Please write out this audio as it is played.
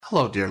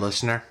Hello, dear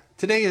listener.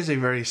 Today is a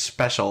very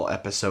special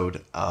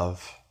episode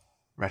of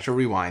Retro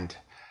Rewind.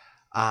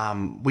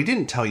 We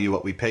didn't tell you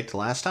what we picked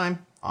last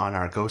time on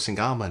our Ghosts and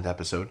Goblins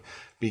episode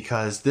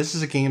because this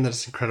is a game that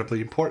is incredibly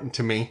important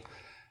to me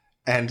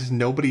and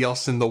nobody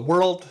else in the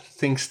world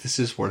thinks this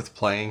is worth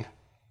playing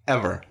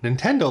ever.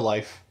 Nintendo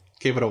Life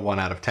gave it a 1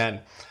 out of 10.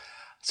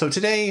 So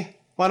today,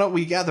 why don't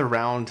we gather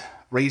around,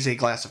 raise a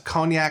glass of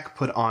cognac,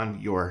 put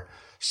on your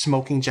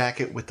smoking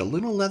jacket with the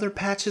little leather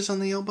patches on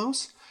the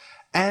elbows,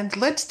 and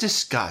let's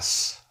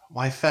discuss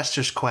why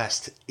Fester's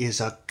Quest is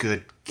a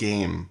good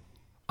game.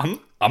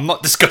 I'm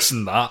not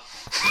discussing that.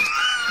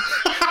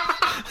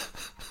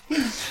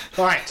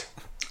 All right.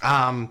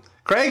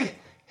 Craig,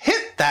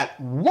 hit that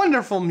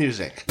wonderful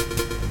music.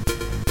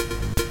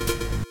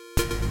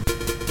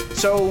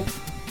 So,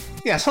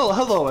 yes,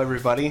 hello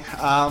everybody.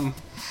 I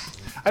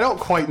don't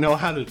quite know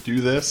how to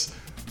do this.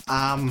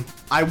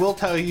 I will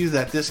tell you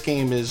that this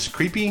game is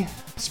creepy,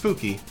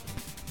 spooky,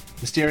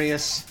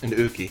 mysterious, and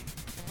ooky.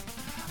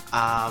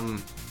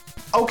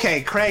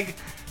 Okay, Craig,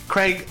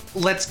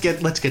 let's get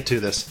to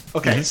this.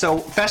 Okay, So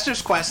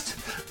Fester's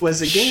Quest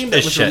was a game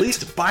that was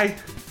released by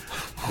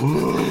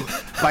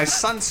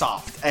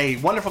Sunsoft, a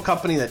wonderful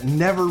company that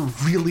never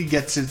really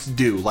gets its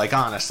due. Like,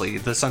 honestly,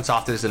 the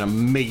Sunsoft is an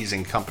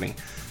amazing company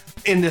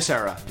in this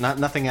era,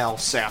 nothing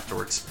else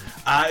afterwards.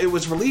 It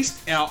was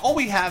released, all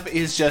we have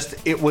is just,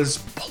 it was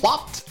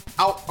plopped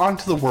out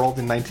onto the world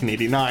in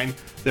 1989.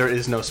 There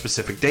is no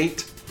specific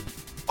date.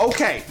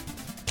 Okay,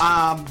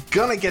 I'm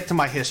gonna get to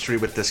my history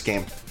with this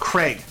game.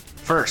 Craig,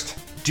 first,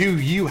 do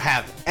you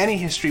have any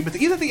history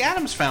with either the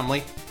Addams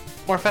Family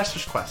or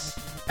Fester's Quest?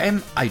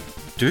 I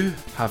do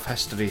have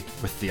history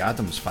with the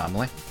Addams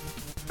Family.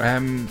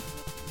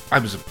 I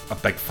was a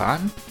big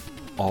fan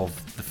of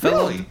the film.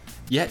 Really?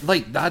 Yeah,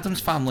 like the Addams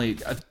Family.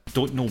 I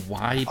don't know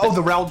why. But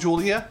the Raul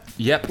Julia?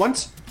 Yep.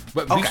 Once?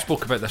 We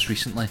spoke about this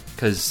recently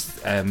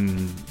because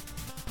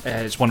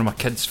it's one of my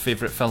kids'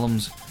 favourite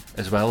films,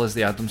 as well as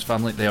the Addams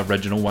Family, the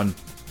original one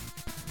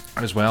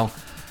as well.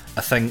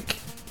 I think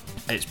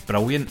it's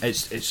brilliant.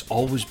 It's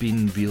always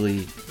been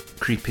really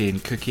creepy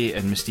and kooky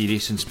and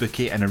mysterious and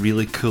spooky in a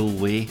really cool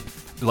way.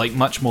 Like,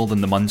 much more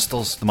than the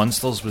Munsters. The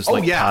Munsters was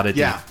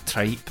parody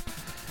type.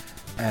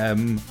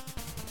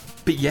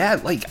 But yeah,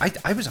 like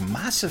I was a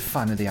massive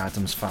fan of the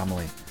Addams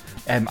Family.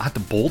 I had the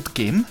board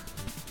game.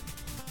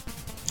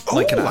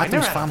 Like an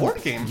Addams Family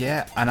board game.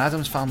 Yeah, an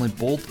Addams Family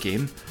board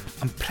game.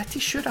 I'm pretty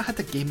sure I had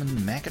a game on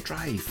the Mega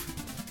Drive.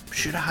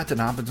 Should have had an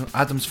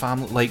Addams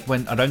Family. Like,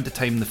 when around the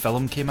time the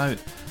film came out,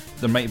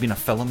 there might have been a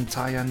film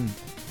tie-in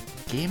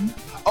game.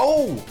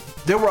 Oh,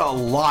 there were a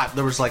lot.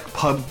 There was like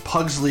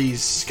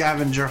Pugsley's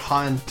Scavenger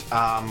Hunt,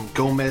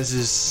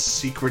 Gomez's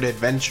Secret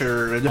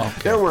Adventure. Okay.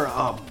 There were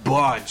a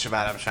bunch of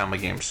Addams Family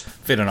games.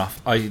 Fair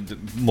enough. I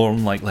more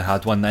than likely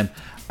had one then.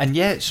 And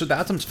yeah, so the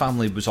Addams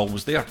Family was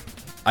always there.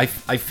 I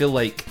feel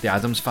like the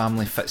Addams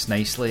Family fits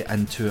nicely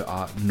into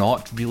a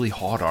not really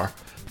horror,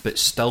 but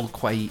still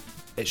quite...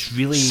 It's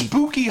really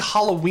spooky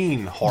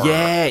Halloween horror.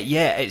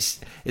 Yeah.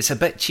 It's a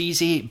bit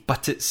cheesy,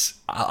 but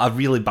I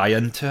really buy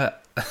into it.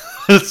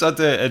 So I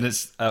do, and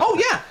it's.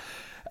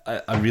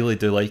 I really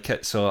do like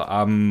it, so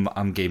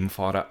I'm game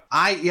for it.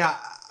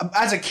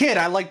 As a kid,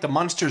 I liked the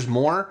Munsters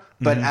more,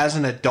 but as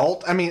an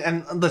adult, I mean,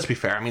 and let's be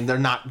fair, I mean, they're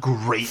not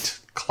great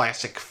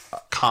classic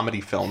comedy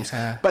films,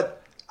 but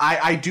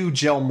I do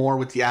gel more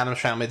with the Addams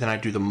Family than I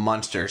do the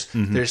Munsters.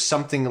 There's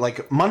something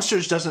like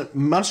Munsters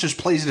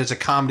plays it as a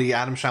comedy.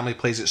 Addams Family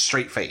plays it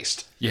straight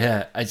faced.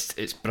 Yeah,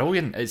 it's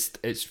brilliant.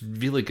 It's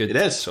really good. It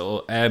is.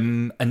 So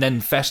and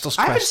then Fester's Quest.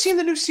 I haven't seen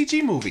the new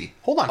CG movie.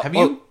 Hold on, have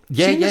you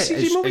seen the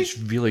CG movie? It's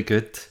really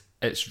good.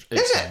 Is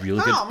it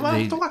really good? I'm gonna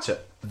have to watch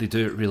it. They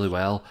do it really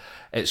well.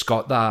 It's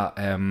got that.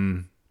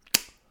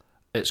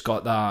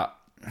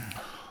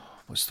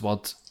 What's the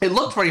word? It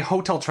looked very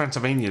Hotel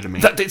Transylvania to me.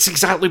 That's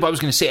exactly what I was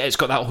going to say. It's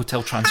got that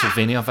Hotel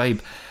Transylvania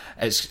vibe.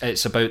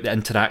 It's about the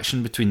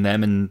interaction between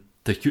them and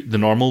the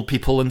normal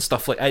people and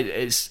stuff like.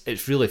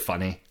 It's really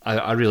funny.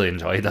 I really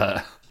enjoyed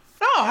it.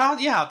 Oh,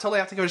 yeah, I'll totally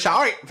have to give it a shot.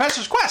 All right,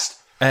 Fester's Quest.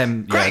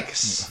 Greg.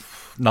 Yeah,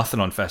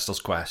 nothing on Fester's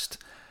Quest.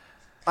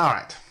 All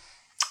right.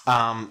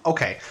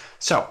 Okay,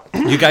 so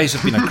you guys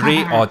have been a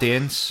great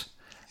audience.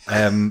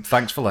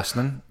 Thanks for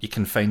listening. You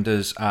can find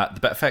us at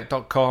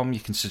thebiteffect.com. You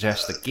can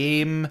suggest a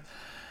game.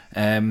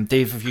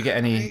 Dave, have you got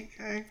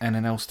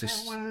anything else to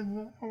say?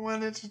 I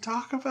wanted to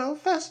talk about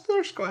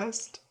Fester's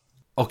Quest.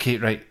 Okay,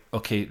 right.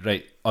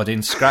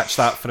 Audience, scratch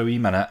that for a wee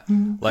minute.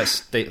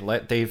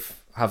 Let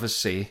Dave have his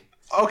say.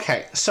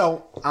 Okay,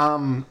 so,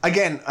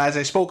 again, as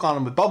I spoke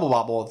on with Bubble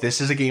Bobble, this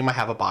is a game I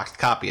have a boxed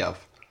copy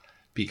of.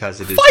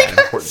 Because it is that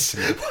important to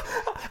me.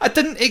 I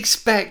didn't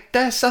expect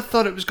this. I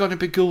thought it was going to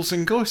be Ghouls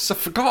and Ghosts. I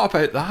forgot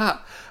about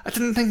that. I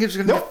didn't think it was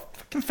going to be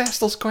fucking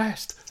Fester's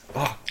Quest.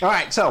 Oh.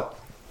 Alright, so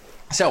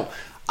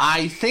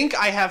I think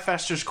I have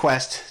Fester's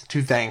Quest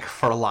to thank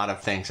for a lot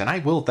of things, and I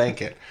will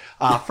thank it.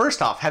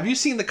 First off, have you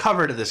seen the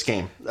cover to this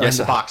game? Yes,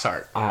 the box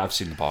art. I have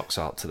seen the box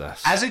art to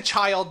this. As a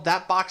child,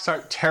 that box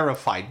art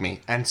terrified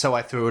me, and so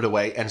I threw it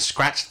away and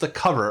scratched the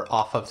cover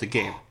off of the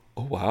game.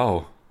 Oh,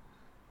 wow.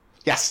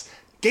 Yes.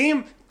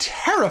 Game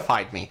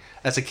terrified me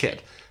as a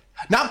kid.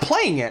 Not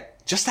playing it,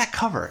 just that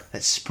cover.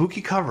 That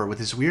spooky cover with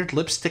his weird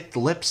lipstick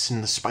lips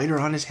and the spider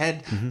on his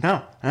head.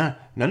 No.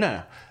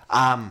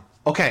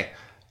 Okay.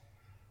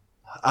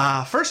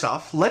 First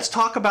off, let's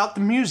talk about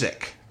the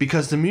music.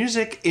 Because the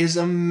music is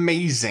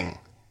amazing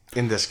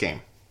in this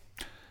game.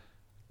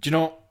 Do you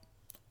know,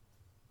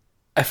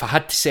 if I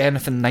had to say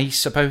anything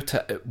nice about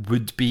it, it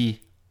would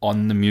be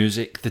on the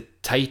music. The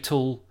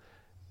title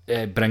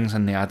brings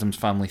in the Addams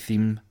Family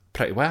theme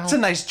pretty well. It's a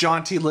nice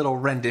jaunty little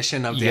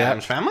rendition of the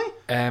Addams Family.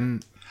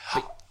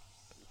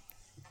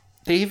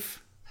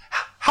 Dave?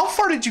 How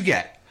far did you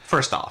get,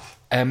 first off?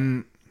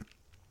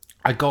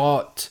 I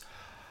got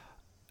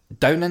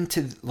down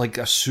into like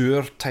a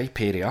sewer type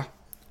area,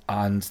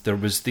 and there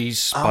was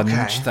these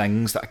sponge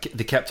things that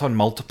they kept on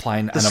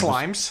multiplying. The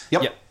slimes?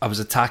 Yep. I was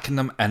attacking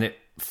them, and it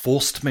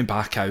forced me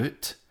back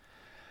out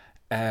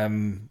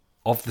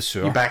of the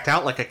sewer. You backed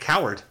out like a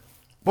coward.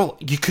 Well,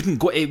 you couldn't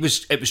go. It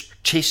was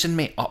chasing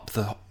me up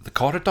the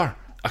corridor.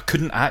 I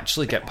couldn't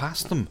actually get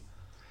past them.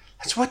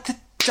 That's what the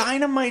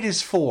dynamite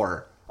is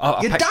for.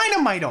 You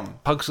dynamite them.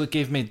 Pugsley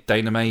gave me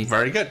dynamite.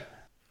 Very good.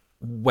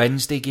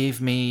 Wednesday gave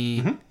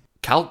me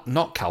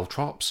not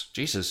caltrops.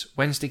 Jesus.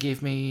 Wednesday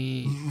gave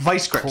me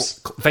vice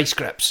grips. Vice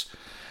grips.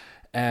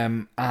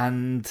 And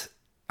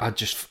I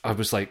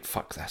was like,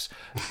 fuck this.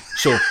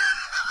 So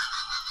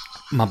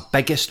my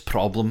biggest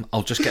problem,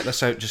 I'll just get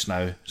this out just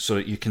now so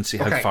that you can see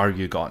how far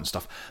you got and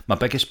stuff. My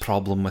biggest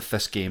problem with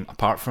this game,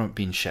 apart from it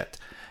being shit,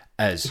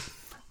 is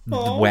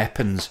the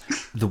weapons.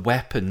 The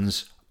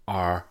weapons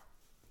are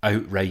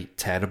outright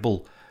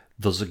terrible.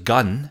 There's a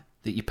gun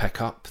that you pick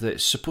up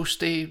that's supposed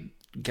to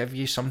give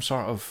you some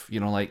sort of,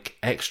 like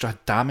extra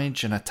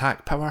damage and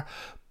attack power,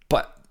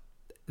 but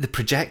the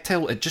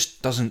projectile, it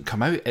just doesn't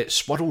come out. It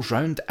swirls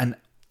round, and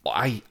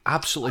I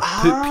absolutely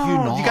poop you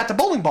not. You got the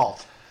bowling ball.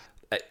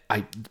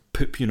 I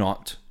poop you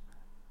not.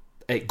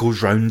 It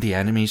goes round the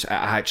enemies. It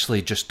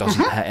actually just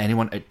doesn't hit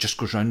anyone. It just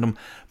goes round them,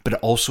 but it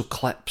also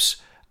clips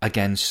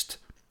against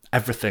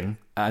everything,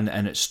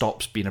 and it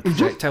stops being a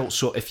projectile.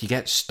 So if you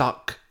get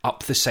stuck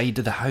up the side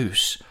of the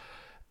house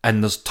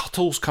and there's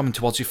turtles coming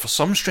towards you, for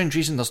some strange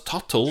reason there's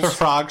turtles. Or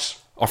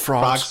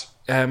frogs.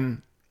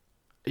 You're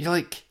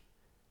like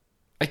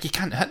you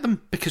can't hit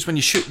them, because when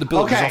you shoot, the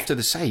bullet goes off to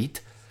the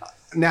side.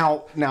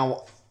 Now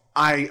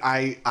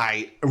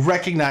I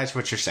recognize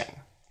what you're saying.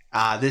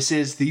 This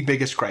is the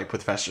biggest gripe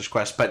with Fester's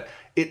Quest, but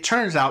it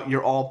turns out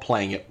you're all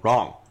playing it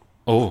wrong.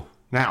 Oh.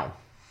 Now,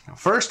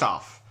 first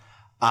off,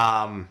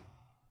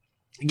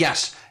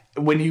 yes,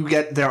 when you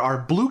there are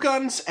blue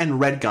guns and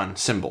red gun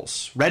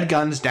symbols. Red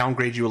guns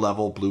downgrade you a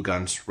level, blue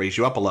guns raise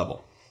you up a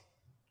level.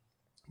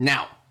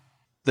 Now,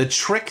 the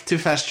trick to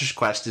Fester's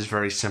Quest is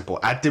very simple.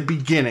 At the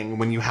beginning,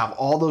 when you have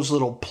all those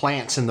little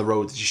plants in the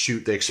road that you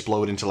shoot, they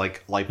explode into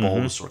like light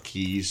bulbs or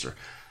keys, or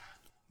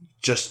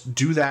just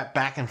do that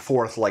back and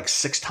forth like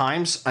 6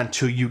 times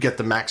until you get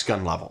the max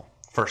gun level.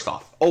 First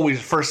off, always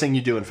the first thing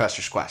you do in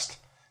Fester's Quest.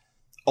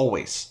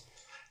 Always.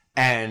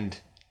 And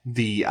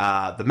the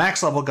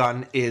max level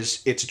gun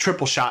it's a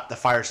triple shot that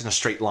fires in a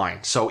straight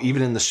line. So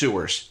even in the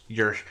sewers,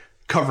 you're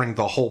covering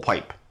the whole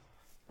pipe.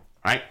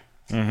 Right?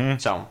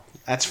 So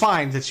that's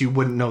fine that you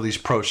wouldn't know these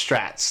pro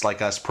strats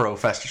like us pro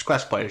Fester's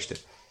Quest players did.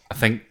 I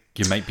think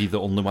you might be the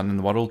only one in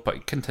the world,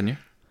 but continue.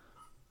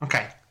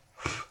 Okay.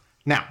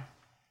 Now,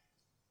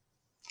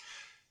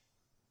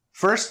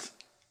 first,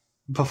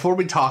 before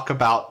we talk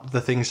about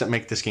the things that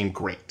make this game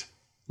great,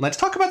 let's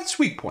talk about its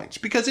weak points,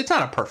 because it's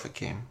not a perfect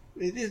game.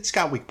 It's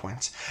got weak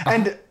points.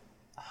 And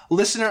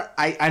listener,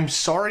 I'm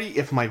sorry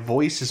if my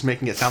voice is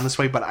making it sound this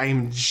way, but I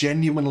am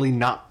genuinely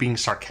not being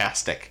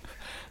sarcastic.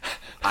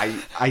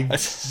 I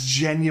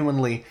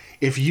genuinely,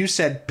 if you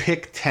said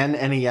pick 10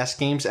 NES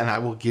games and I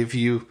will give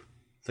you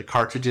the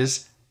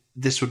cartridges,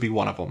 this would be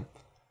one of them.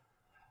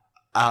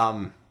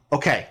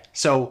 Okay,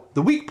 so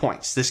the weak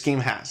points this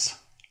game has.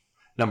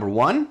 Number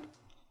 1,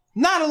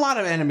 not a lot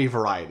of enemy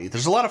variety.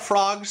 There's a lot of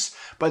frogs,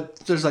 but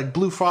there's like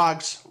blue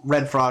frogs,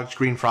 red frogs,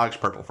 green frogs,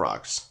 purple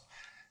frogs.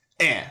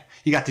 And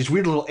you got these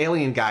weird little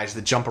alien guys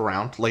that jump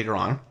around later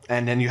on,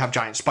 and then you have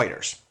giant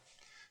spiders.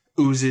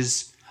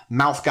 Oozes,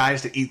 mouth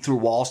guys that eat through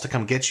walls to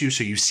come get you,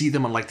 so you see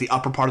them on like the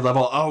upper part of the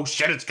level. Oh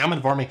shit, it's coming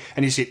for me.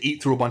 And you see it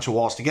eat through a bunch of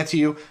walls to get to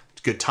you.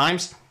 It's good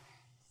times.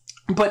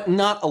 But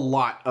not a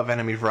lot of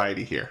enemy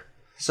variety here.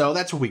 So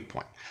that's a weak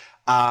point.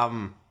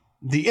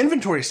 The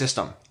inventory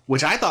system,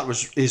 which I thought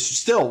is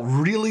still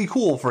really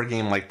cool for a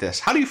game like this.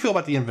 How do you feel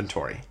about the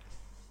inventory?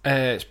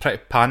 It's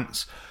pretty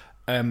pants.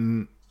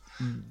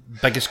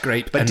 Biggest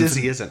gripe. But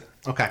dizzy isn't.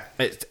 Okay.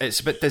 It's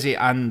a bit dizzy,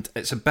 and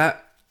it's a bit...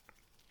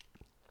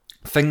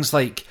 Things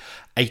like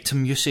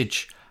item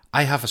usage.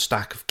 I have a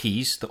stack of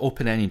keys that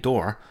open any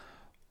door.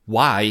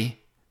 Why?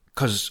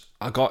 Because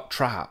I got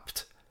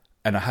trapped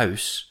in a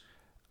house,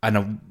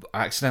 and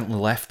I accidentally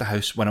left the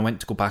house. When I went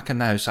to go back in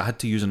the house, I had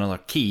to use another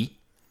key.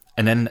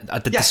 And then I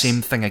did the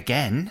same thing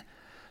again.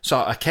 So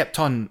I kept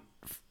on...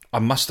 I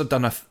must have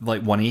done a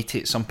 180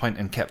 at some point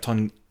and kept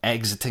on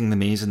exiting the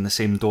maze in the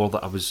same door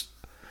that I was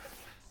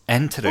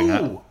entering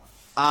it.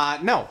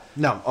 No.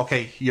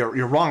 Okay,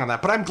 you're wrong on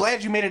that. But I'm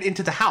glad you made it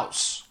into the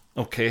house.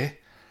 Okay.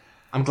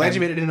 I'm glad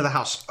you made it into the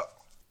house.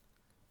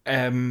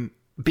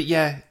 But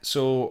yeah,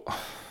 so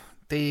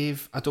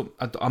Dave,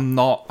 I'm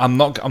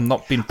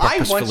not being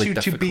purposefully I want you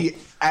difficult. to be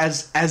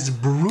as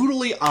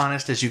brutally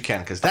honest as you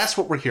can, because that's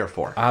what we're here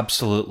for.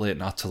 Absolutely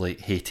and utterly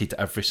hated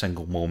every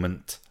single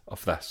moment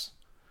of this.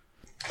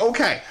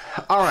 Okay,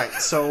 all right.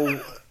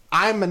 So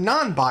I'm a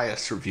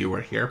non-biased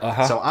reviewer here,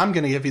 so I'm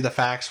going to give you the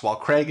facts, while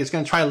Craig is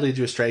going to try to lead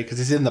you astray because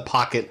he's in the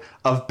pocket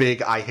of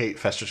big I Hate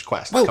Fester's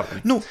Quest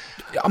company. No,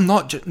 I'm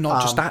not just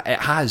that. It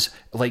has,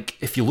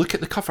 like, if you look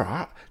at the cover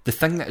art, the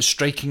thing that is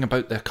striking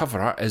about the cover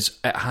art is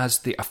it has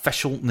the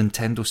official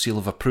Nintendo seal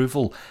of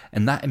approval,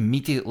 and that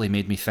immediately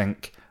made me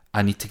think,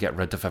 I need to get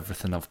rid of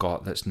everything I've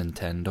got that's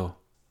Nintendo.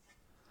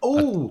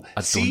 Oh,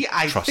 I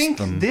think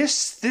them.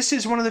 this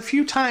is one of the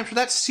few times where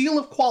that seal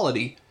of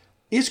quality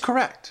is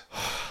correct.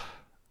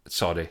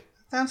 Sorry,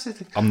 that's the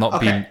thing. I'm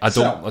not being. I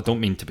don't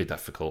mean to be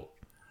difficult.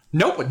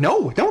 No.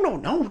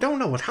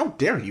 How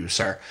dare you,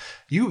 sir?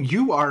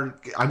 You are.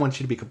 I want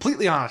you to be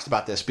completely honest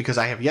about this, because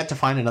I have yet to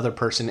find another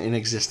person in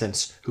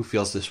existence who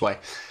feels this way,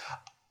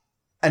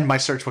 and my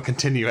search will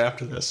continue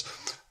after this.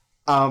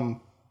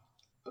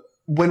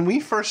 When we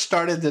first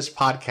started this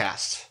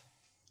podcast,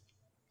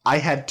 I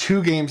had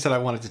two games that I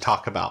wanted to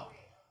talk about: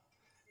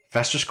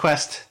 Fester's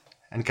Quest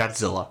and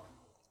Godzilla.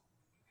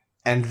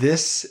 And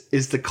this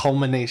is the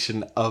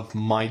culmination of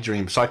my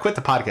dream. So I quit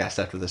the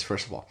podcast after this,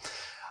 first of all.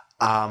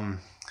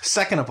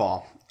 Second of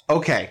all,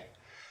 okay,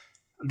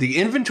 the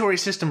inventory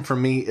system for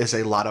me is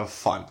a lot of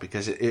fun,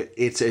 because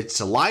it's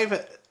a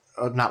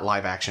not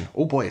live action.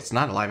 Oh boy, it's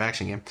not a live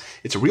action game.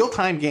 It's a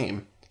real-time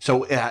game.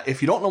 So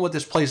if you don't know what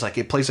this plays like,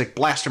 it plays like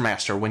Blaster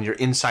Master when you're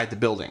inside the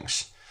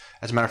buildings.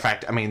 As a matter of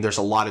fact, I mean, there's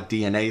a lot of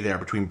DNA there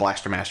between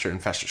Blaster Master and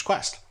Fester's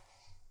Quest.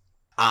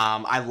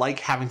 I like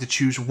having to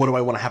choose, what do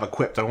I want to have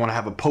equipped? Do I want to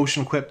have a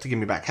potion equipped to give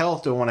me back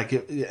health? Do I want to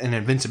get an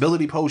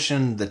invincibility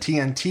potion, the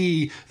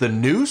TNT, the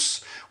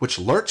noose, which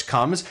Lurch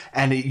comes,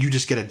 and you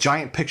just get a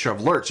giant picture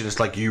of Lurch, and it's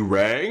like, you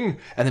rang,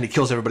 and then he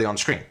kills everybody on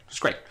screen. It's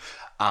great.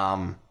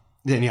 Then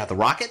you have the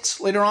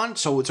rockets later on,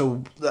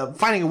 so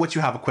finding what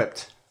you have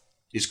equipped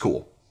is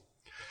cool.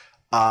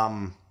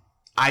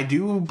 I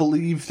do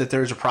believe that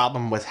there's a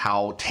problem with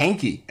how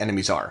tanky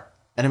enemies are.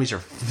 Enemies are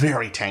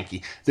very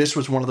tanky. This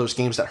was one of those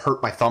games that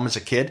hurt my thumb as a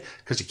kid,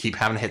 because you keep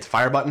having to hit the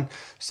fire button.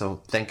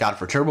 So thank God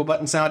for turbo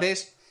buttons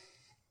nowadays.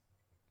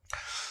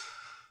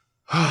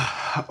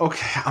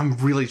 Okay, I'm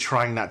really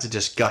trying not to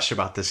just gush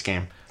about this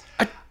game.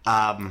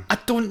 I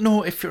don't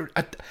know if you're...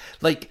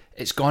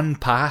 it's gone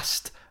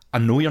past. I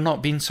know you're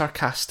not being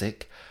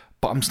sarcastic,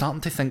 but I'm starting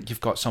to think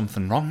you've got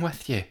something wrong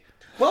with you.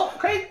 Well,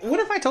 Craig,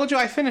 what if I told you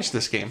I finished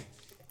this game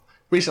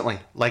recently?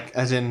 Like,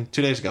 as in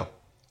 2 days ago.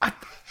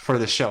 For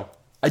this show.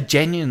 I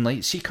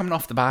genuinely see, coming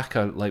off the back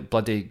of like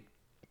bloody.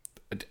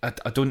 I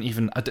don't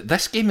even.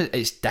 This game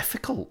is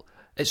difficult.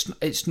 It's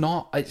pretty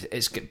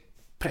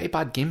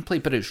bad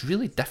gameplay, but it's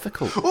really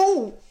difficult.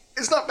 Oh,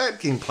 it's not bad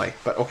gameplay,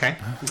 but okay.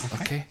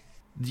 Okay.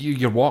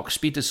 Your walk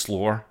speed is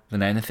slower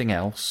than anything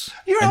else.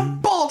 You're a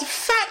bald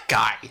fat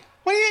guy.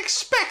 What do you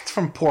expect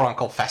from poor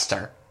Uncle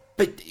Fester?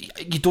 But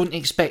you don't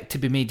expect to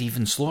be made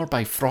even slower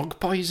by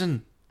frog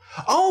poison.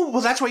 Oh,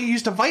 well, that's why you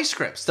used the vice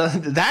grips.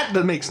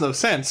 That makes no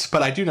sense,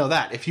 but I do know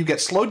that. If you get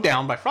slowed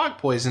down by frog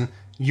poison,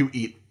 you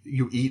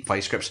eat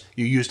vice grips.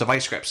 You use the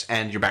vice grips,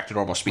 and you're back to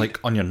normal speed. Like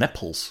on your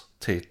nipples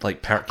to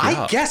like perk you up.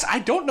 I guess. I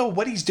don't know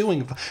what he's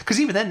doing, because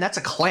even then, that's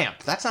a clamp.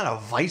 That's not a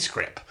vice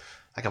grip.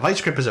 Like, a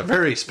vice grip is a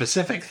very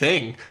specific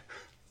thing.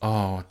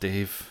 Oh,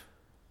 Dave.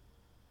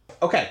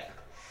 Okay.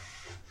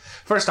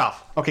 First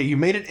off, okay, you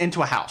made it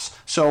into a house.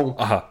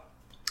 So...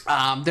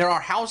 there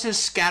are houses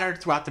scattered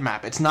throughout the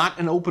map. It's not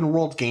an open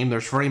world game.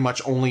 There's very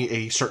much only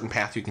a certain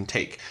path you can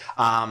take.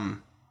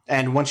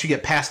 And once you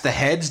get past the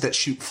heads that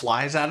shoot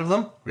flies out of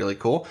them, really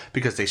cool,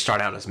 because they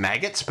start out as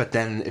maggots, but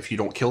then if you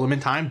don't kill them in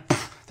time,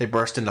 they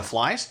burst into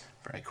flies.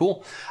 Very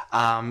cool.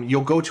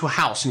 You'll go to a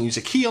house and use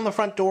a key on the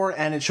front door,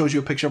 and it shows you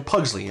a picture of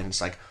Pugsley, and it's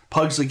like,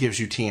 Pugsley gives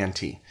you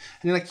TNT.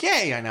 And you're like,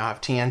 yay, I now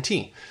have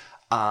TNT.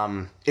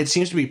 It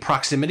seems to be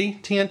proximity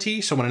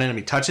TNT, so when an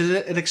enemy touches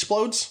it, it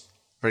explodes.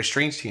 Very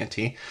strange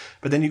TNT.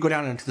 But then you go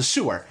down into the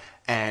sewer.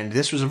 And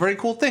this was a very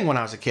cool thing when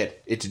I was a kid.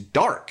 It's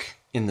dark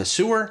in the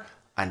sewer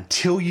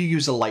until you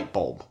use a light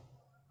bulb.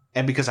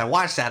 And because I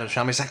watched Adam's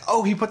Family, it's like,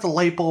 oh, he put the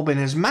light bulb in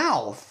his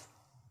mouth.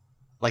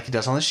 Like he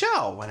does on the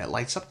show when it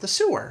lights up the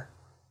sewer.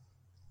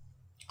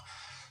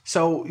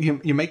 So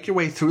you make your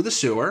way through the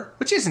sewer,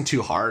 which isn't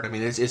too hard. I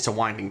mean, it's a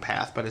winding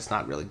path, but it's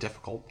not really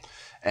difficult.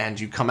 And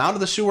you come out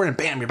of the sewer and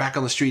bam, you're back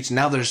on the streets. And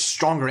now there's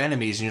stronger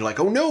enemies. And you're like,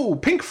 oh no,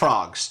 pink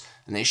frogs.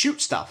 And they shoot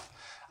stuff.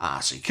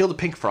 So you kill the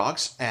pink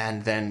frogs,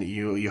 and then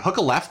you hook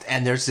a left,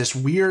 and there's this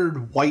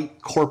weird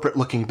white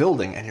corporate-looking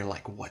building, and you're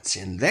like, what's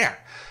in there?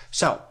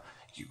 So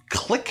you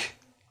click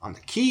on the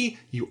key,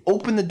 you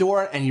open the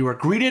door, and you are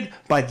greeted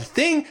by the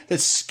thing that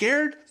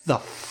scared the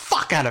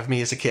fuck out of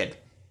me as a kid.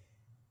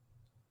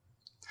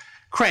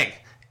 Craig,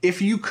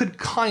 if you could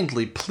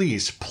kindly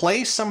please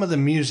play some of the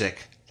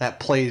music that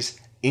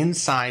plays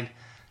inside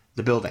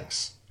the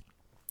buildings.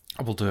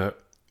 I will do it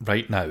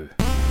right now.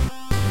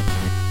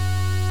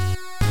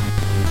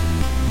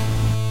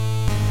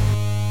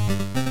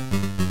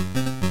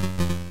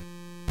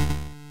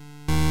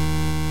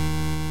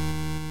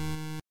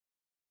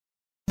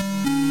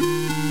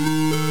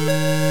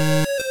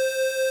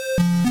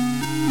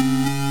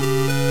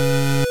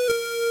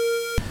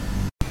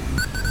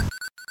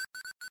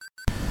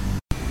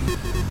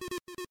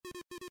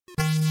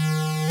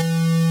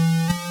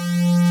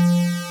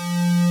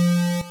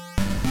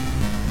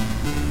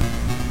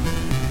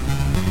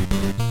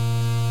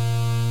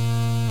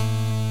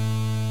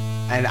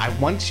 And I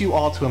want you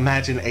all to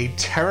imagine a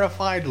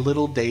terrified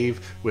little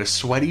Dave with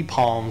sweaty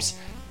palms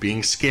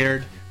being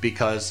scared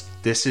because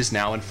this is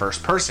now in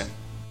first person.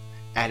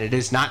 And it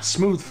is not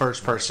smooth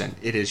first person.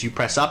 It is you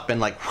press up and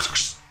like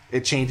whoosh,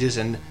 it changes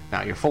and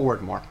now you're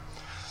forward more.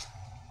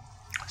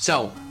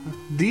 So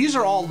these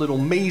are all little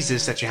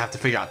mazes that you have to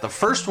figure out. The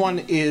first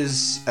one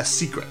is a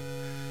secret.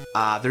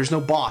 There's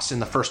no boss in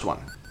the first one.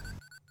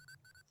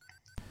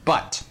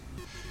 But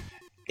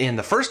in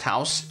the first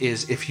house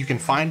is if you can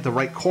find the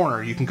right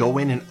corner, you can go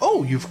in and,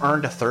 oh, you've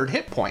earned a 3rd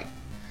hit point.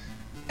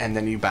 And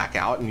then you back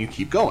out and you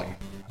keep going.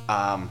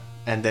 And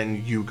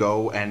then you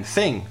go and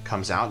Thing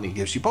comes out and he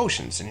gives you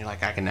potions. And you're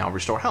like, I can now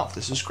restore health.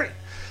 This is great.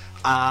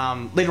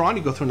 Later on,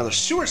 you go through another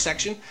sewer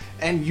section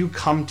and you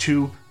come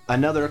to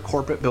another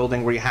corporate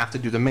building where you have to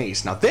do the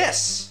maze. Now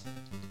this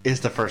is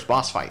the first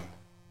boss fight.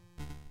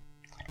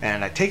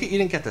 And I take it you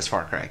didn't get this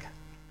far, Craig.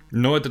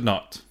 No, I did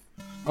not.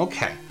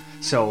 Okay.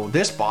 So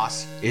this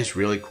boss is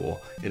really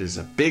cool. It is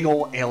a big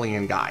old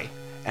alien guy,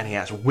 and he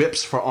has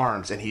whips for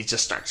arms, and he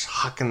just starts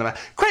hucking them out.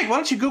 Craig, why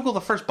don't you Google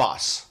the first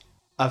boss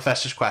of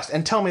Fester's Quest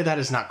and tell me that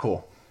is not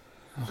cool?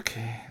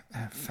 Okay,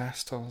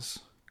 Fester's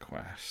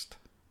Quest.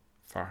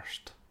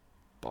 First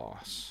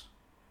boss.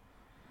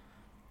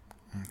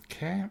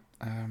 Okay,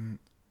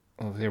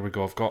 well, there we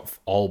go. I've got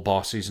all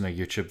bosses in a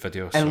YouTube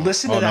video. And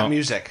listen to that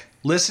music.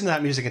 Listen to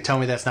that music and tell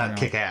me that's not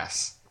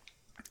kick-ass.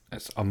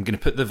 I'm going to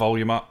put the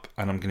volume up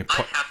and I'm going to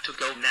put... I have to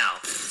go now.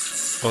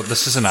 Oh,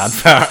 this is an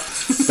advert.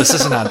 This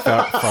is an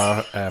advert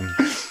for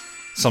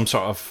some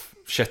sort of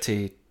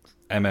shitty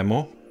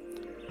MMO.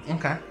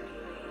 Okay.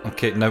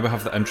 Okay, now we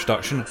have the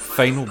introduction.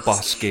 Final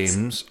Boss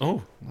Games.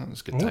 Oh, that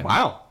was good time.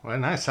 Wow. Well,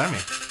 nice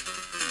timing.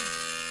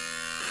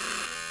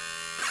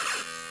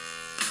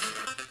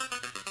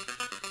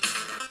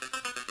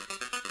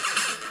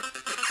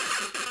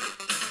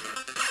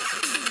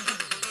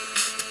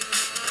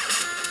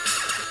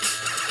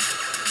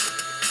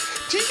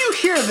 Do you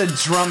hear the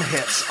drum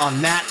hits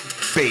on that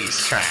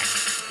bass track?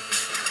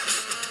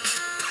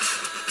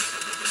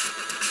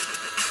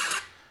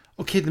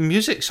 Okay, the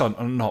music's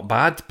not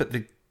bad, but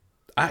the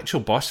actual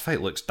boss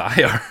fight looks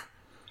dire.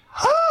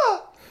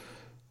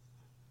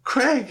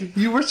 Craig,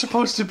 you were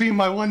supposed to be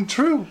my one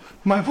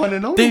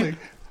and only.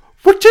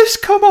 We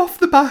just come off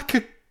the back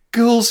of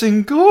Ghouls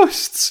and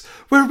Ghosts,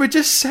 where we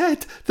just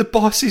said the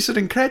bosses are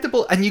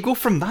incredible, and you go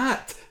from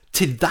that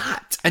to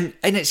that, and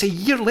it's a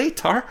year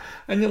later,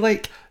 and you're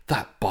like,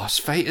 that boss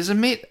fight is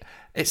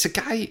it's a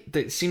guy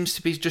that seems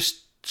to be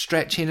just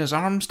stretching his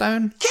arms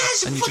down.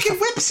 Yes, it fucking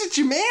whips at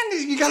you, man.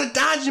 You gotta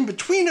dodge in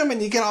between them,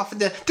 and you get off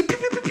into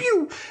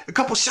a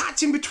couple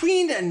shots in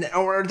between,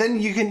 or then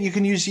you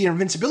can use your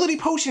invincibility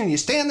potion, and you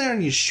stand there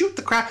and you shoot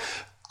the crap.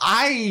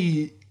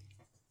 I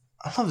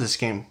love this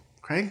game,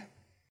 Craig.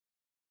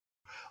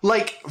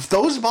 Like,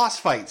 those boss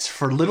fights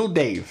for Little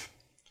Dave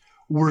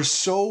were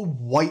so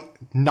white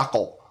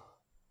knuckle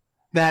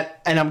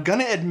that, and I'm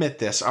gonna admit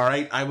this, all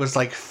right, I was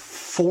like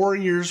 5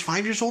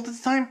 years old at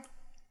the time.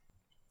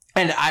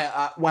 And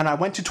when I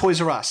went to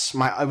Toys R Us,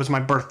 it was my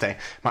birthday.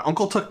 My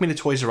uncle took me to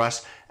Toys R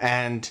Us,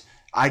 and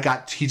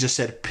he just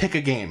said, pick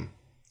a game.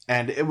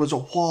 And it was a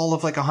wall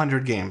of like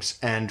 100 games.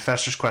 And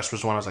Fester's Quest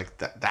was one. I was like,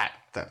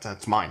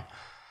 that's mine.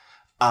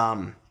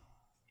 I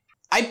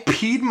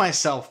peed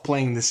myself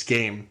playing this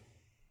game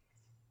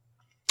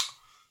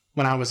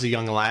when I was a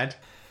young lad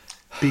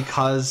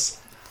because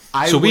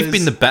we've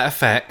been the bet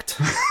effect.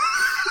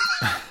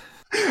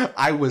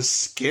 I was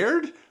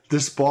scared.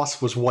 This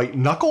boss was white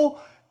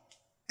knuckle.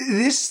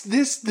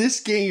 This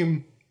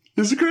game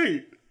is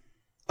great.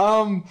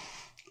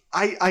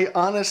 I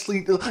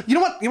honestly, you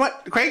know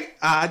what, Craig?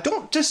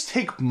 Don't just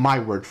take my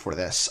word for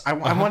this. I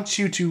want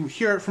you to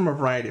hear it from a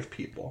variety of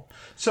people.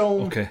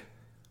 So, okay.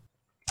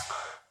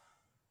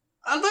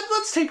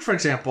 Let's take, for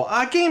example,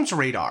 Games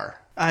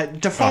Radar,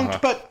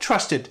 defunct but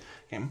trusted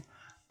game.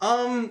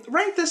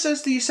 Rank this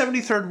as the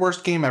 73rd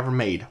worst game ever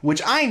made,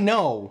 which I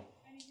know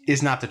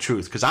is not the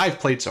truth because I've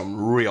played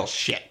some real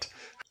shit.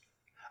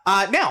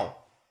 Now,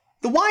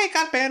 why it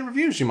got bad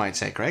reviews, you might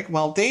say, Craig.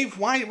 Well, Dave,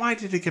 why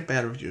did it get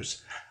bad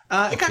reviews?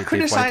 It got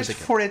criticized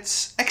for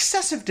its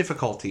excessive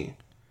difficulty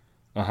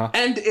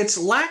and its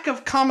lack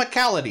of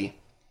comicality.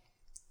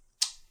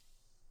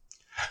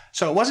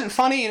 So it wasn't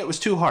funny and it was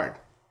too hard.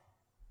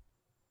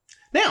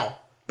 Now,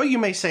 but you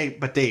may say,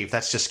 but Dave,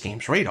 that's just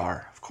Games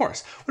Radar, of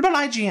course. What about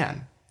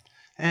IGN?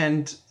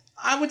 And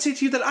I would say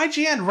to you that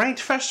IGN ranked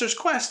Fester's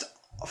Quest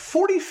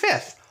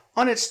 45th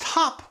on its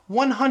top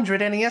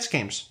 100 NES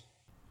games.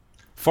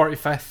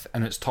 45th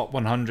in its top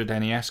 100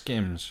 NES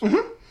games.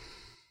 Mm-hmm.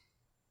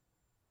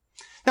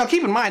 Now,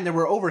 keep in mind, there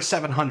were over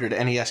 700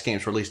 NES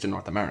games released in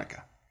North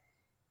America.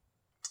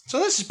 So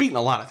this is beating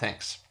a lot of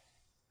things.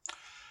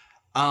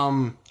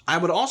 I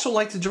would also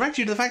like to direct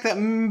you to the fact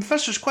that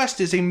Fester's Quest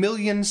is a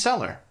million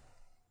seller.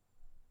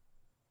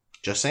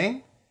 Just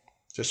saying.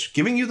 Just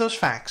giving you those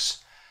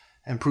facts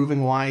and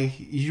proving why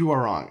you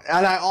are wrong.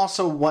 And I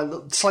also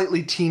want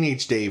slightly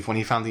teenage Dave, when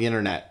he found the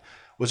internet,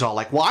 was all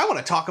like, well, I want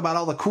to talk about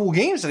all the cool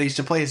games that I used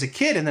to play as a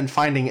kid, and then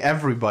finding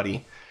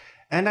everybody,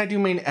 and I do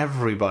mean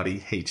everybody,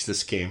 hates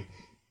this game.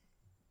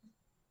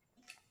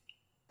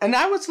 And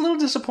I was a little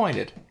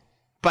disappointed.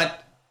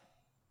 But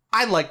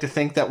I like to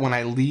think that when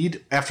I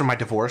lead after my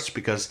divorce,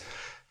 because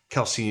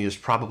Kelsey is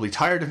probably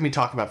tired of me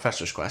talking about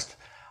Fester's Quest,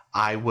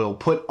 I will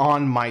put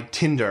on my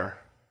Tinder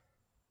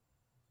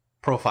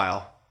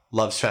profile,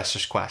 loves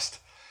Fester's Quest.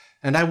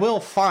 And I will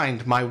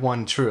find my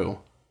one true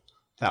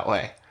that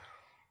way.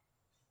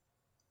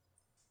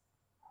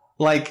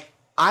 Like,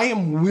 I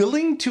am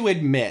willing to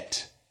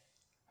admit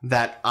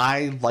that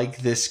I like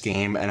this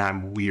game and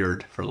I'm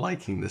weird for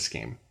liking this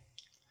game.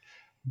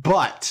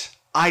 But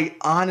I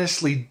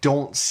honestly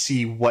don't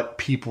see what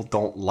people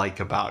don't like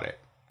about it.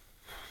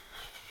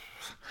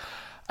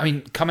 I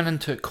mean, coming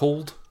into it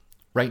cold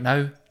right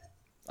now,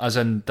 as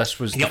in this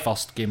was the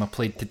first game I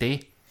played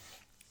today,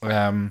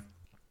 I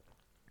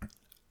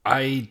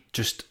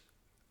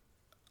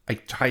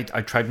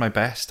tried my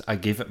best. I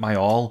gave it my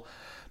all.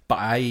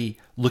 But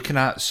looking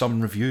at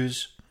some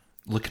reviews,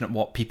 looking at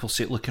what people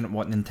say, looking at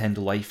what Nintendo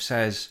Life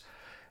says,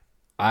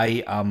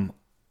 I am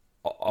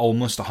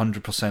almost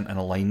 100% in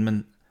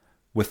alignment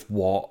with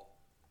what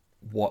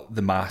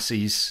the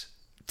masses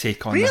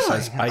take on this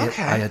is. I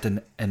had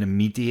an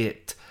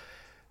immediate,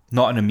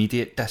 not an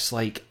immediate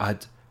dislike, I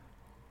had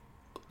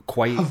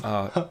quite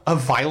a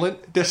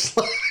violent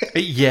dislike.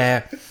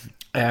 Yeah,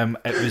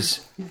 it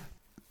was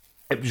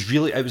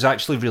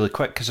actually really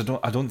quick, because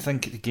I don't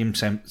think the game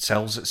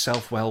sells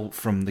itself well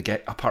from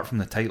apart from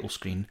the title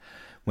screen.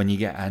 When you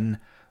get in,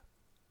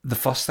 the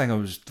first thing I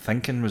was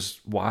thinking was,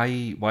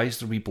 why is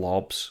there wee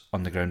blobs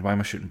on the ground? Why am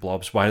I shooting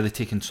blobs? Why are they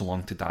taking so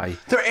long to die?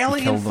 They're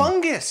alien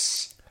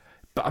fungus.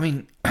 But I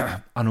mean,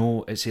 I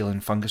know it's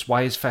alien fungus.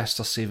 Why is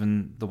Fester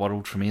saving the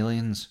world from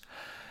aliens?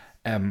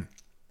 The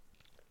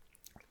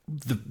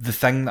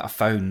thing that I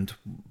found,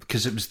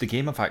 because it was the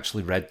game I've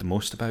actually read the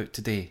most about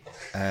today,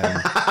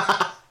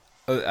 out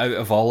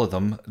of all of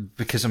them,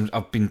 because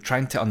I've been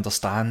trying to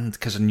understand,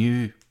 because I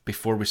knew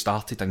before we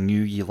started, I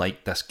knew you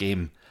liked this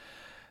game.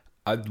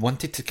 I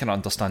wanted to kind of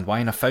understand why,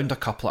 and I found a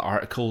couple of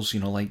articles,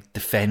 like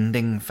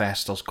defending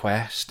Fester's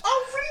Quest.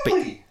 Oh,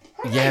 really?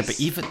 But, yeah, but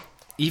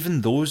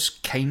even those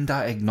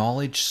kinda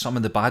acknowledge some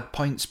of the bad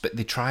points, but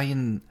they try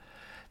and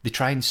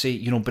say,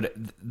 but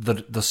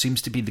there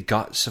seems to be the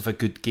guts of a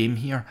good game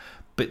here.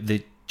 But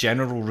the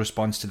general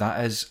response to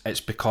that is,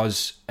 it's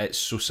because it's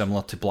so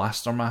similar to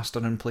Blaster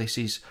Master in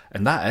places,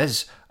 and that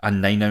is a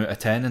 9 out of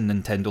 10 in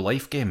Nintendo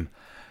Life game.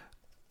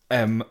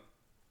 I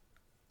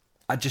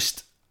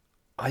just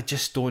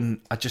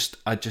don't. I just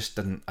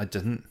didn't.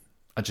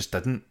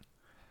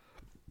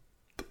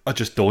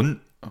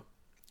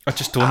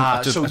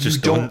 So you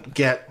don't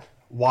get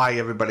why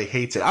everybody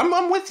hates it.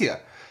 I'm with you.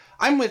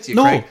 I'm with you,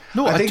 no, Craig.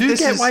 No, I do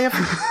get why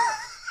everybody...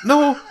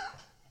 No,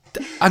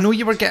 I know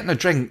you were getting a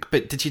drink,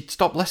 but did you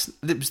stop listening?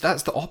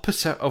 That's the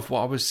opposite of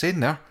what I was saying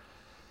there.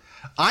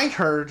 I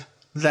heard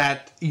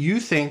that you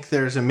think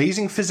there's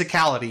amazing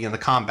physicality in the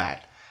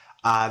combat.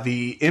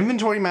 The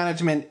inventory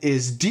management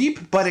is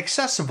deep but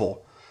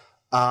accessible.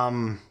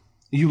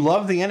 You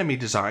love the enemy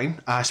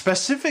design,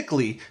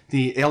 specifically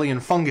the alien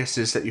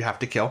funguses that you have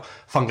to kill.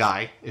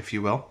 Fungi, if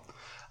you will.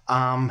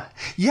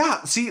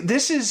 See,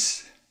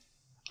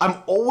 I'm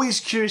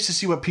always curious to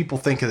see what people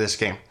think of this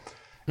game.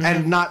 Mm-hmm.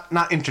 And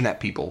not internet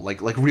people,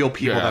 like real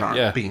people that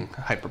aren't being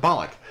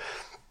hyperbolic.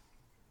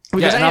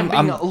 Because I'm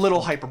being a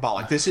little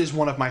hyperbolic. This is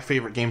one of my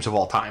favorite games of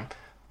all time.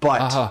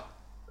 But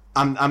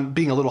I'm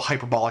being a little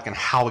hyperbolic in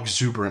how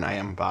exuberant I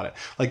am about it.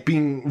 Like,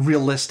 being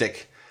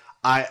realistic,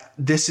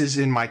 this is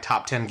in my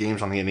top 10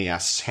 games on the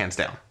NES, hands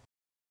down.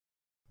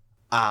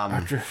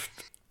 And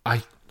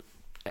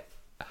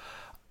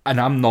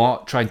I'm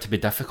not trying to be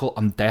difficult.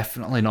 I'm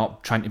definitely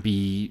not trying to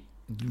be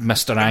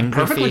Mr.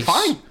 Angry Perfectly Face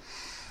fine.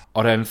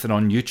 or anything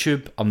on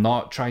YouTube. I'm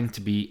not trying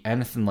to be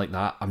anything like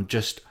that. I'm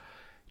just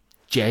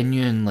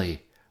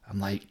genuinely, I'm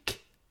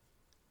like,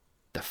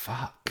 the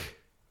fuck?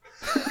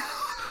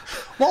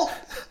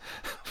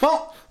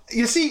 Well,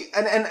 you see,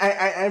 and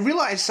I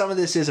realize some of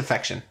this is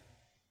affection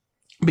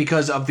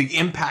because of the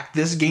impact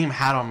this game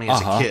had on me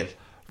as a kid.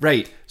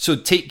 Right. So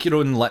take your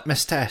own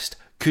litmus test.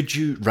 Could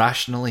you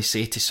rationally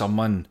say to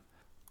someone,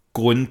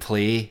 go and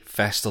play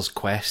Fester's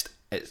Quest?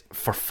 It's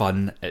for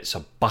fun. It's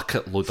a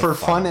bucket load for of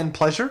fun and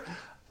pleasure.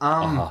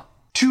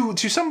 To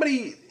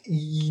somebody,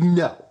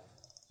 no,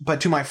 but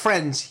to my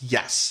friends,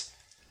 yes.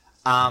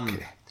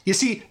 Okay. You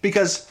see,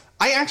 because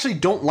I actually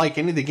don't like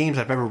any of the games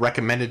I've ever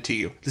recommended to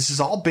you. This has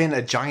all been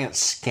a giant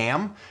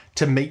scam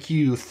to make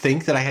you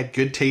think that I had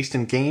good taste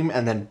in game,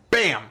 and then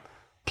bam,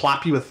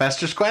 plop you with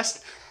Fester's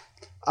Quest.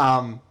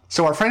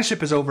 So our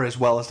friendship is over as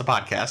well as the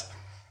podcast.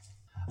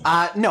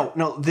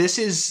 No, this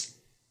is...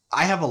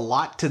 I have a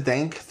lot to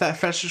thank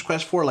Fester's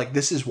Quest for. Like,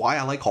 this is why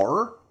I like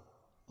horror.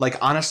 Like,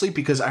 honestly,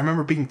 because I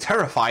remember being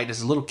terrified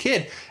as a little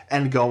kid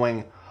and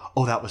going,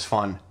 oh, that was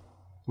fun.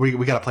 We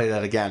got to play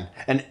that again.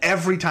 And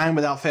every time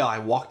without fail, I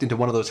walked into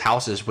one of those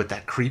houses with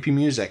that creepy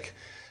music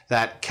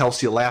that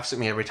Kelsey laughs at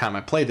me every time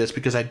I play this,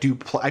 because I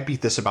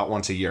beat this about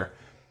once a year.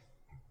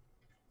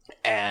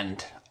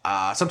 And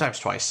sometimes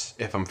twice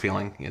if I'm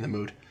feeling in the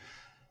mood.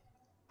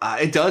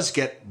 It does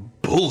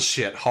get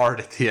bullshit hard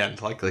at the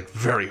end, like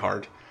very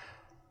hard.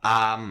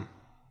 And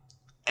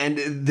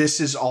this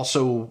is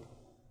also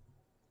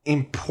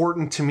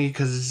important to me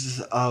because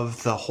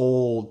of the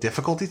whole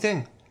difficulty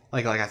thing.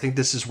 Like I think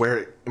this is where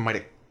it might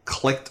have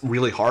clicked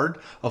really hard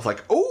of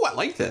like, oh, I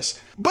like this.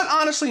 But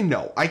honestly,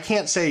 no, I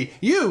can't say,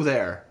 you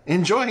there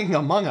enjoying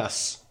Among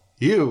Us,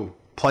 you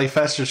play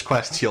Fester's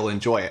Quest, you'll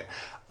enjoy it.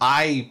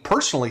 I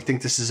personally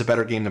think this is a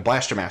better game than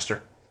Blaster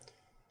Master.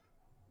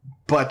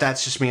 But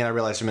that's just me, and I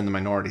realize I'm in the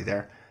minority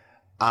there.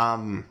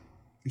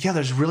 Yeah,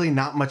 there's really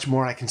not much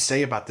more I can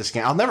say about this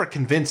game. I'll never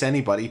convince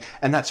anybody,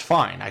 and that's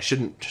fine. I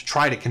shouldn't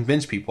try to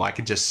convince people. I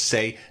could just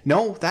say,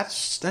 no,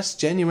 that's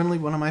genuinely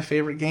one of my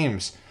favorite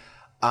games.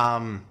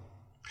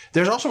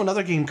 There's also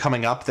another game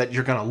coming up that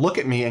you're going to look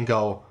at me and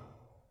go,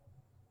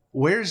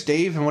 where's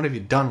Dave, and what have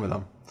you done with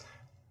him?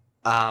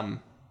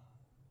 And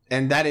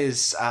that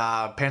is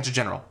Panzer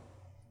General,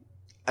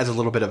 as a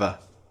little bit of a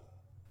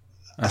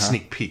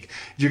sneak peek.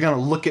 You're going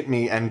to look at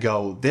me and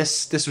go,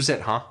 this was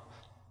it, huh?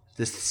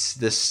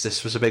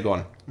 This was a big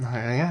one.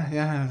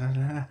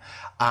 Yeah.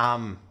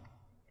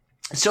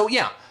 So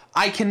yeah,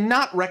 I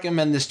cannot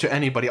recommend this to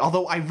anybody,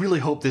 although I really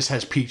hope this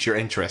has piqued your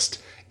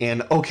interest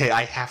in, okay,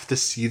 I have to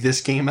see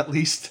this game at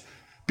least,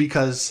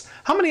 because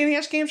how many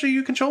NES games are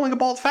you controlling a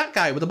bald fat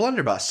guy with a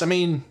blunderbuss? I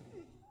mean,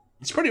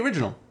 it's pretty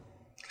original.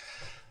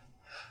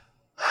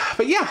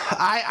 But yeah,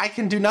 I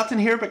can do nothing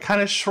here but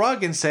kind of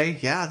shrug and say,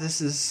 yeah, this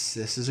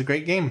is a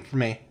great game for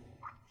me.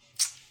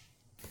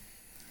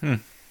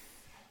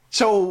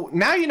 So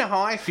now you know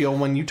how I feel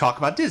when you talk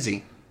about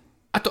Dizzy.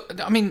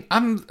 I'm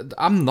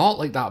not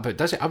like that about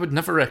Dizzy. I would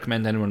never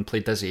recommend anyone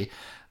play Dizzy,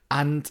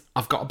 and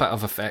I've got a bit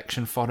of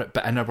affection for it.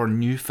 But in our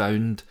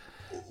newfound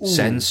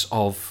sense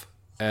of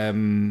not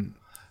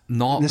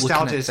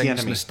nostalgia looking is at the things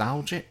enemy.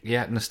 nostalgic,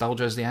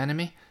 nostalgia is the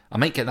enemy. I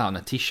might get that on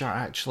a T-shirt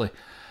actually.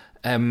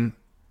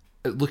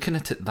 Looking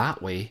at it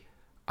that way,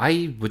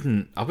 I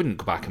wouldn't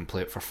go back and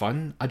play it for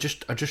fun. I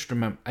just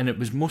remember, and it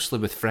was mostly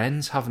with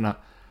friends having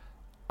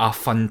a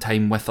fun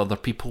time with other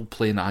people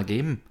playing a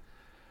game.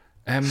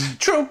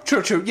 True.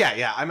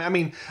 Yeah. I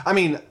mean,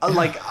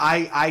 like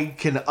I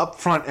can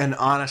upfront and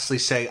honestly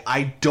say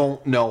I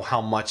don't know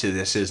how much of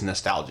this is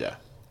nostalgia,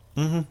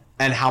 and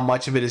how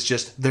much of it is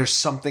just there's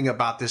something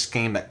about this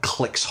game that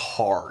clicks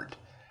hard.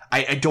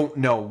 I don't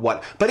know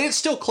what, but it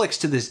still clicks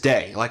to this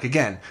day. Like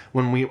again,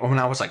 when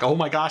I was like, oh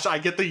my gosh, I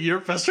get the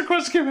year Fester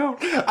Quest came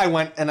out, I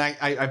went and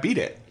I beat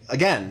it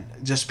again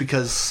just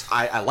because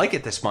I like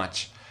it this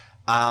much.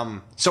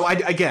 So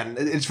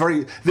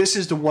this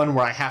is the one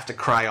where I have to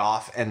cry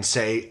off and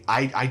say,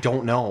 I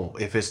don't know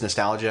if it's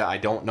nostalgia. I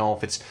don't know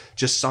if it's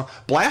just some...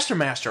 Blaster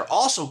Master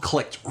also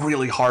clicked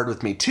really hard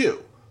with me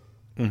too.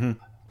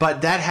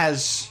 But that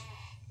has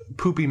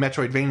poopy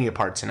Metroidvania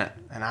parts in it.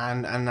 And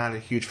I'm not a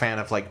huge fan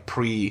of like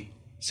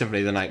pre-Symphony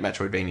of the Night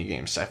Metroidvania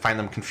games. I find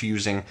them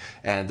confusing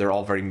and they're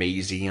all very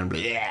mazy and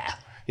bleh,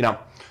 you know.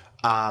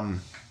 And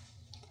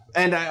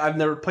I've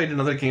never played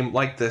another game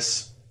like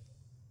this.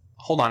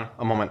 Hold on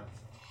a moment.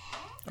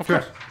 Of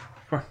course.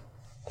 Sure.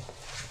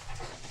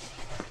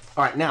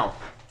 All right, now,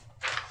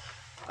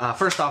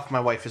 first off, my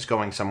wife is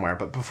going somewhere,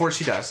 but before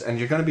she does, and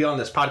you're going to be on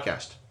this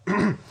podcast.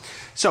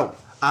 So,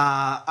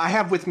 I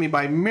have with me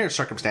by mere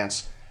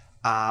circumstance,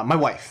 my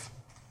wife.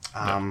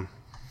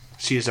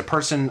 She is a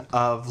person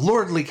of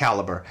lordly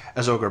caliber,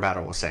 as Ogre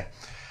Battle will say.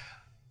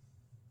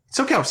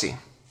 So, Kelsey,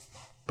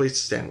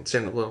 please stand a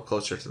little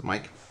closer to the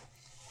mic.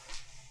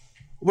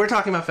 We're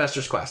talking about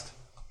Fester's Quest.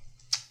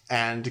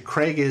 And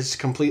Craig is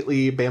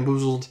completely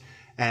bamboozled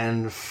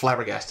and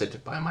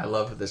flabbergasted by my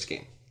love of this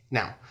game.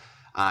 Now,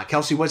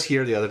 Kelsey was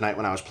here the other night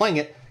when I was playing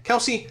it.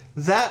 Kelsey,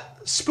 that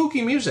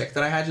spooky music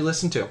that I had you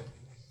listen to.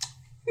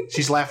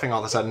 She's laughing all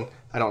of a sudden.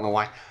 I don't know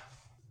why.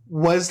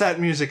 Was that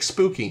music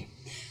spooky?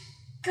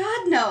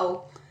 God,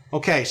 no.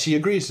 Okay, she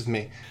agrees with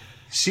me.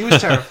 She was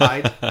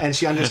terrified, and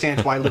she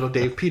understands why little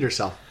Dave peed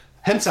herself.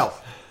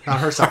 Himself, not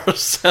herself.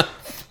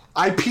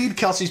 I peed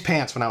Kelsey's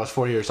pants when I was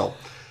 4 years old.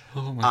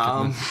 Oh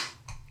my goodness.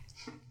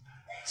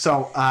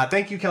 So,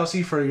 thank you,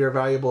 Kelsey, for your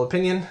valuable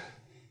opinion.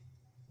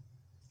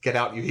 Get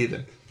out, you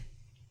heathen.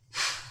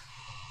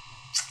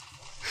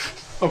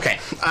 Okay,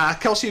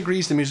 Kelsey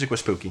agrees the music was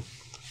spooky.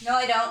 No,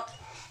 I don't.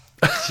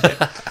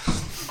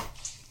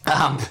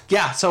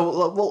 Yeah,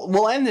 so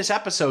we'll end this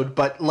episode,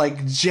 but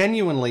like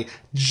genuinely,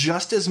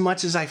 just as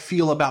much as I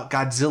feel about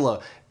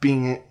Godzilla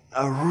being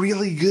a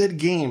really good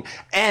game.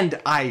 And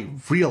I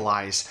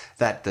realized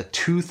that the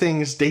two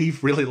things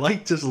Dave really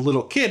liked as a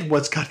little kid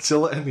was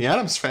Godzilla and the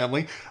Addams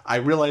Family. I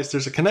realized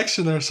there's a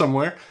connection there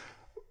somewhere.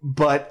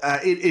 But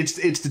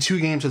it's the two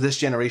games of this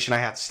generation I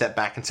have to step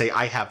back and say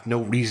I have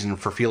no reason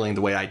for feeling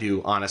the way I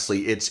do,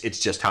 honestly. It's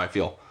just how I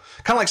feel.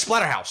 Kind of like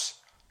Splatterhouse.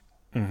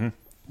 Mm-hmm.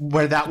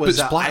 Where that was...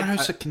 But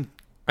Splatterhouse,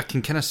 I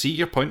can kind of see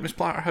your point with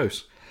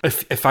Splatterhouse.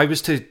 If I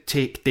was to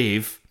take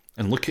Dave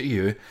and look at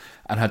you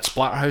and had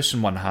Splatterhouse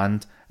in one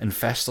hand and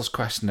Fester's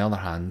Quest in the other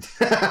hand,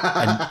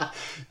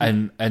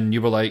 and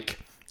you were like,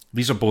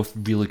 these are both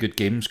really good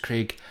games,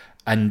 Craig,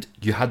 and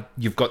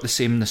you've got the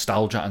same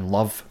nostalgia and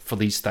love for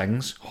these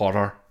things,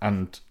 horror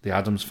and the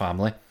Addams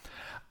Family,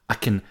 I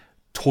can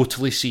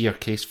totally see your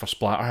case for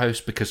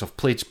Splatterhouse because I've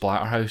played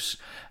Splatterhouse,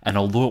 and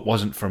although it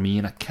wasn't for me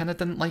and I kind of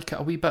didn't like it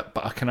a wee bit,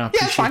 but I kind of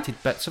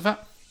appreciated bits of it.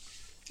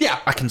 Yeah,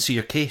 I can see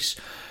your case.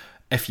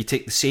 If you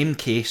take the same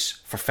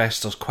case for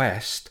Fester's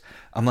Quest,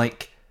 I'm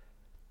like,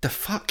 the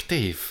fuck,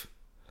 Dave?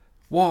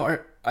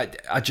 What? I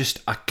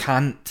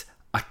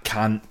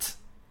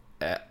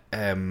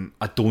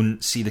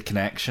don't see the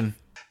connection.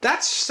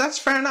 That's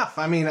fair enough.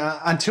 I mean,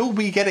 until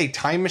we get a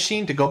time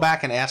machine to go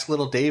back and ask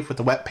little Dave with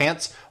the wet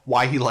pants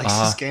why he likes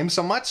this game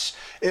so much,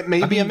 it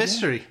may be a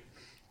mystery. Yeah.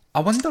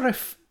 I wonder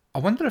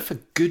if a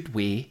good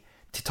way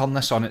to turn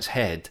this on its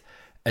head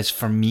is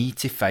for me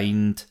to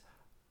find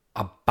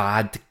a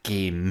bad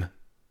game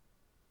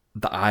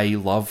that I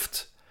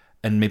loved,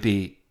 and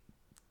maybe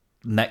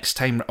next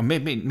time, or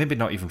maybe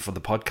not even for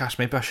the podcast,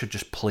 maybe I should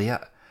just play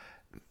it,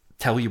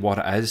 tell you what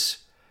it is,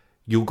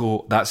 you'll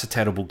go, that's a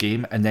terrible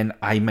game, and then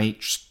I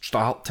might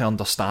start to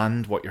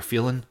understand what you're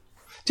feeling.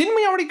 Didn't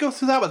we already go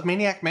through that with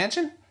Maniac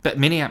Mansion? But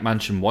Maniac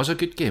Mansion was a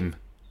good game.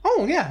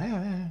 Oh, yeah.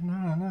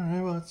 No,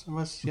 it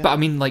was, yeah. But I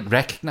mean, like,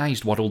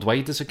 recognised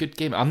worldwide as a good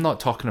game. I'm not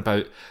talking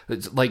about,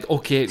 it's like,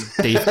 okay,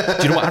 Dave,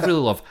 do you know what I really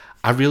love?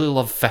 I really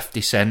love 50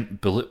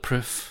 Cent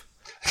Bulletproof.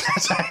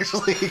 That's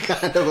actually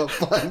kind of a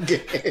fun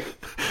game.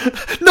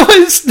 No,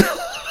 it's not.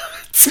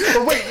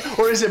 Or wait,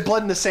 or is it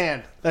Blood in the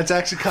Sand? That's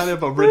actually kind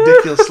of a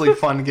ridiculously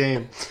fun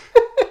game.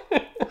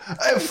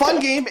 A fun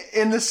game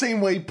in the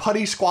same way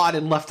Putty Squad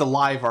and Left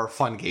Alive are a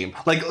fun game.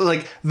 Like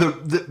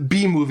the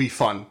B-movie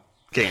fun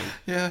game.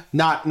 Yeah.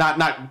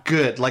 Not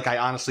good. Like I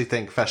honestly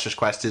think Fester's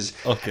Quest is.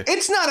 Okay.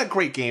 It's not a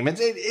great game.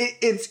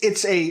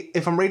 It's a,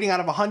 if I'm rating out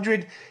of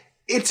 100,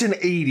 it's an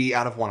 80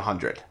 out of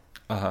 100.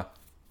 Uh-huh.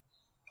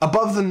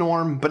 Above the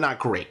norm, but not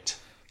great.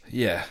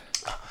 Yeah.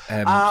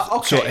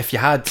 Okay. So if you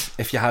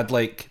had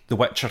like The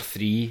Witcher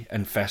 3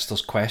 and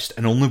Fester's Quest,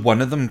 and only one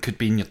of them could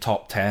be in your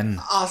top 10.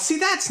 See,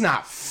 that's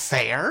not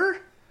fair.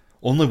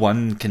 Only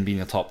one can be in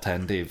your top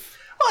 10, Dave.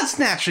 Well, it's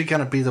naturally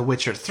going to be The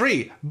Witcher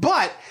 3.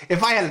 But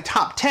if I had a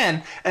top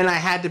 10 and I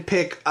had to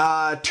pick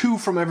 2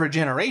 from every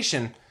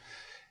generation,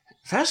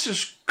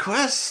 Fester's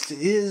Quest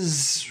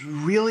is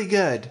really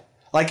good.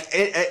 Like,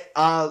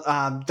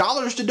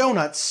 dollars to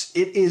donuts,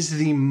 it is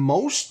the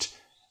most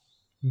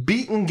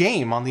beaten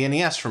game on the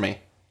NES for me.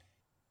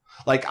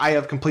 Like, I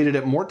have completed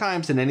it more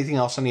times than anything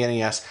else on the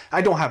NES.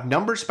 I don't have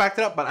numbers backed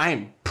up, but I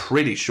am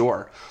pretty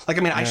sure. Like,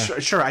 I mean,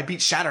 yeah. I beat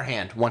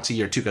Shatterhand once a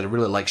year, too, because I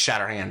really like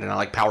Shatterhand, and I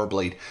like Power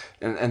Blade,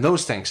 and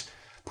those things.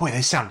 Boy,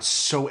 they sound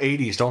so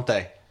 80s, don't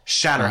they?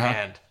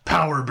 Shatterhand,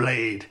 Power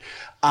Blade.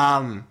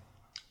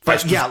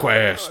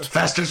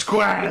 Fester's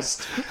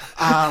Quest.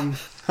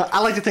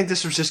 I like to think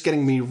this was just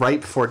getting me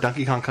ripe for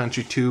Donkey Kong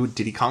Country 2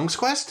 Diddy Kong's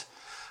Quest.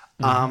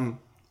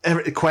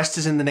 Quest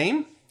is in the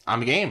name.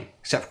 I'm a game,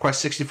 except for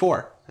Quest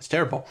 64. That's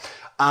terrible.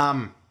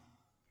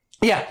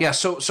 Yeah.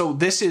 So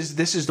this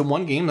is the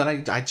one game that I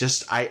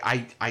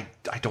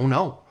don't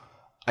know.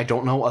 I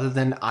don't know other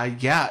than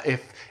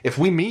if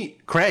we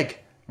meet, Craig,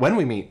 when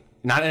we meet,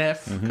 not an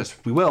if, because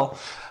we will.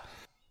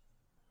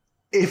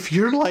 If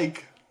you're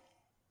like,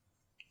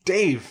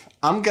 Dave,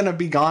 I'm gonna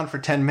be gone for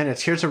 10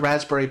 minutes. Here's a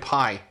Raspberry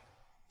Pi.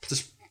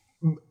 Just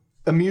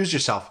amuse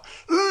yourself.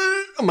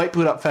 I might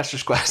boot up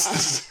Fester's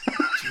Quest.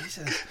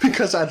 Jesus.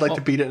 Because I'd like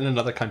to beat it in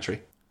another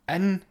country.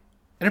 In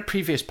a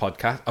previous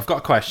podcast, I've got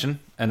a question,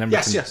 and then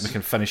we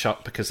can finish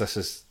up because this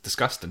is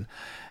disgusting.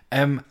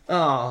 I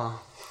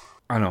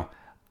know.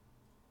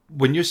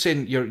 When you're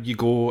saying you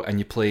go and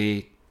you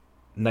play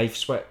Knife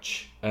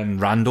Switch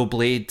and Rando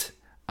Blade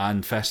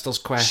and Fester's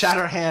Quest,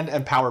 Shatterhand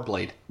and Power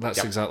Blade.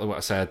 That's exactly what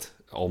I said,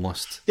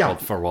 almost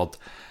word for word.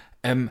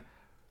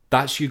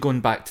 That's you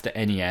going back to the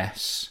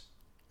NES.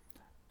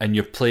 And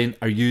you're playing,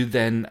 are you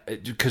then,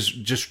 because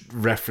just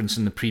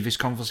referencing the previous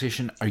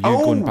conversation, are you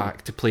going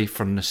back to play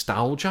for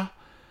nostalgia?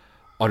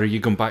 Or are you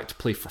going back to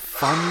play for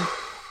fun?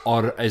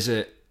 Or is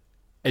it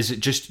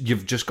just,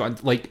 you've just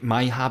got, like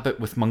my habit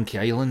with Monkey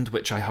Island,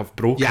 which I have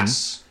broken.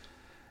 Yes.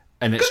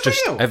 And it's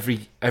just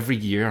every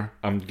year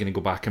I'm going to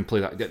go back and play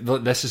that.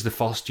 This is the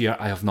first year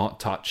I have not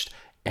touched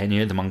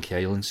any of the Monkey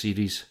Island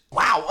series.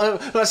 Wow.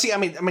 See, I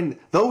mean,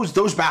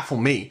 those baffle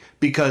me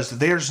because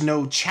there's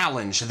no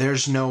challenge.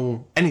 There's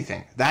no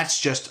anything.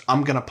 That's just,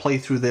 I'm going to play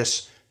through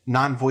this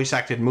non-voice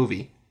acted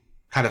movie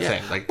kind of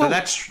thing. Like,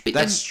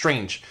 that's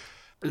strange.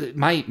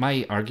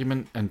 My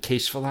argument and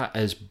case for that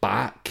is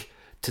back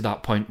to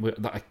that point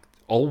that I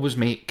always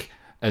make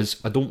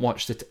is I don't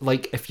watch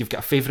like if you've got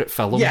a favourite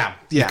film,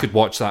 you could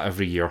watch that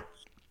every year.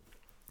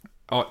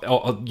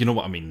 You know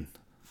what I mean?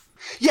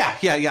 Yeah.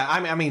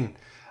 I mean,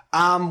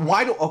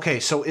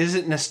 so is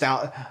it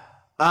nostalgia?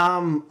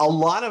 A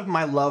lot of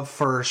my love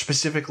for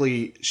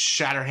specifically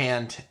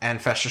Shatterhand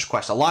and Fester's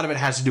Quest, a lot of it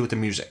has to do with the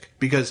music,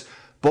 because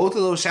both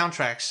of those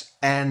soundtracks,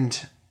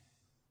 and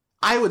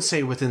I would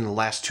say within the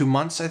last 2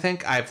 months, I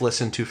think I've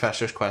listened to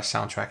Fester's Quest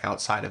soundtrack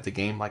outside of the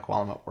game, like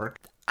while I'm at work.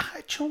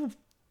 Joe,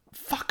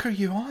 fuck are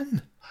you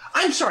on?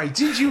 I'm sorry,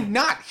 did you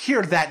not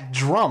hear that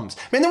drums?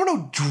 Man, there were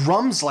no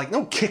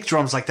kick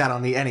drums like that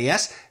on the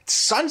NES.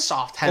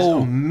 Sunsoft has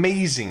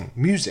amazing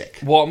music.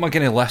 What am I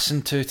going to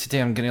listen to today?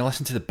 I'm going to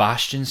listen to the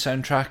Bastion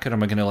soundtrack, or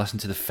am I going to listen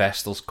to the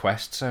Fester's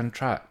Quest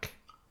soundtrack?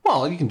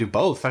 Well, you can do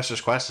both. Fester's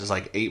Quest is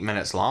like 8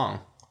 minutes long.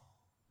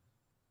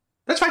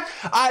 That's fine.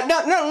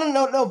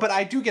 No, but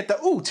I do get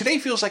today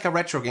feels like a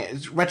retro game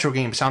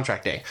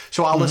soundtrack day.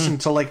 So I'll listen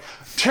to like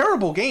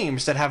terrible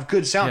games that have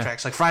good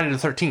soundtracks, like Friday the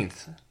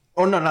 13th.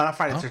 Oh, no, not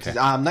Friday the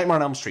 13th. Nightmare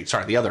on Elm Street.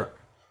 Sorry, the other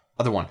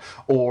one.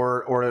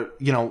 Or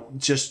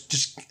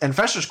just and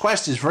Fester's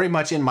Quest is very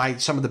much in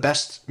some of the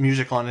best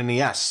music on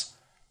NES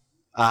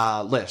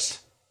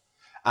list.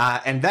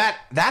 And that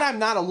I'm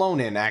not alone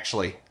in,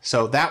 actually.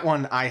 So that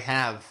one I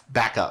have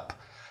backup.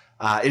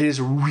 It is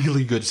a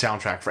really good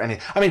soundtrack for any.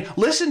 I mean,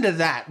 listen to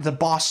that, the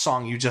boss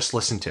song you just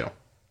listened to,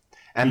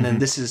 and then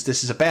this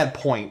is a bad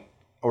point,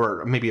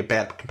 or maybe a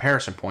bad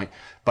comparison point,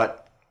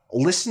 but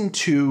listen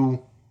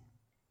to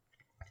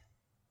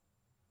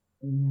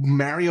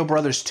Mario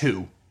Brothers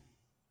 2,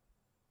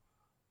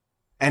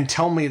 and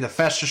tell me the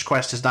Fester's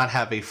Quest does not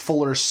have a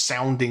fuller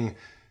sounding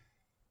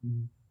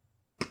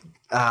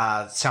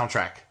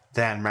soundtrack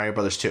than Mario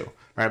Brothers 2.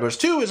 Mario Bros.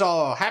 2 is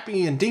all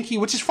happy and dinky,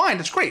 which is fine.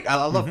 It's great. I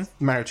love the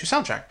Mario 2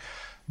 soundtrack.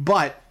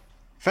 But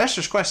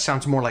Fester's Quest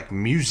sounds more like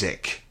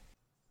music.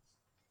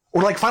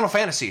 Or like Final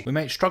Fantasy. We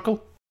might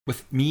struggle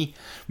with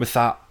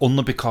that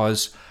only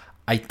because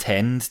I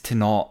tend to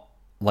not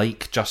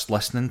like just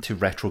listening to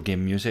retro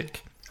game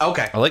music.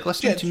 Okay. I like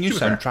listening to new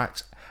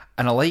soundtracks.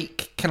 And I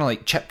like kind of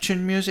like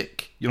chiptune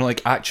music. You know,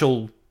 like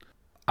actual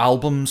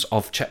albums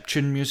of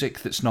chiptune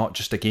music that's not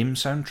just a game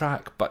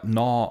soundtrack, but I'm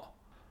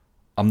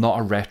not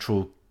a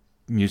retro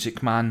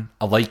music man.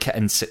 I like it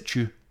in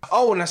situ.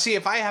 Oh, and I see,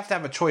 if I have to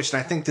have a choice,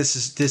 and I think this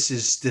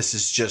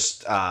is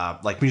just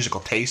like musical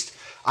taste,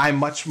 I'm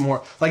much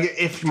more like,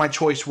 if my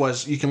choice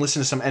was you can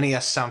listen to some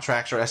NES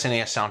soundtracks or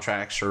SNES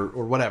soundtracks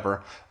or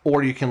whatever,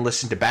 or you can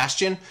listen to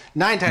Bastion,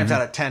 9 times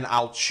out of 10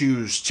 I'll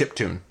choose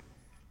chiptune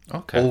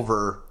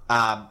over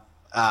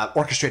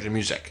orchestrated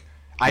music.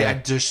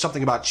 There's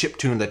something about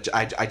chiptune that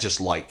I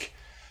just like.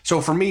 So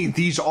for me,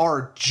 these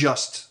are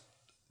just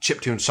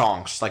chiptune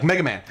songs, like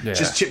Mega Man,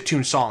 just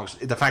chiptune songs.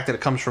 The fact that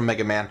it comes from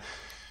Mega Man,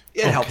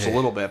 it helps a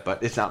little bit,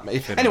 but it's not.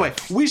 Anyway,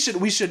 we should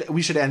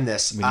end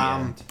this.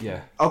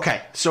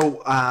 Okay,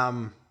 so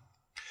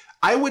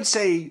I would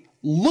say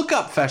look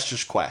up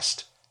Fester's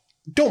Quest.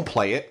 Don't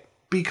play it,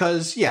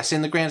 because yes,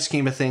 in the grand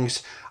scheme of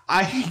things,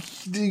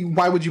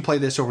 why would you play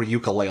this over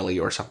ukulele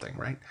or something,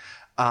 right?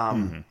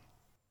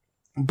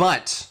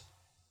 But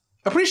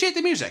appreciate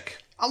the music.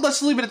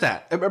 Let's leave it at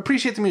that.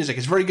 Appreciate the music.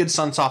 It's very good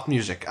Sunsoft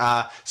music.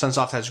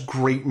 Sunsoft has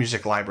great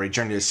music library.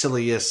 Journey to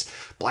Silius,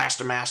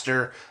 Blaster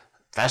Master,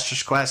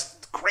 Fester's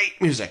Quest.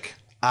 Great music.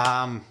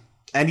 And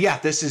yeah,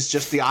 this is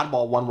just the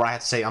oddball one where I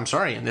have to say, I'm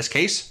sorry. In this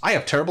case, I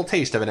have terrible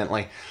taste,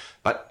 evidently.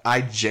 But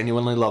I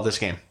genuinely love this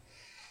game.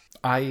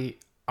 I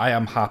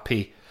am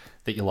happy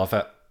that you love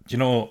it. You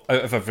know,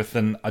 out of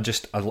everything,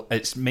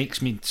 it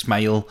makes me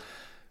smile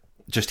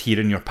just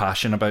hearing your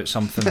passion about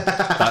something.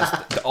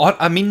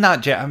 I mean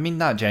that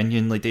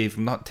genuinely, Dave.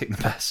 I'm not taking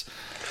the piss.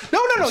 No.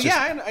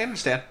 I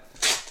understand.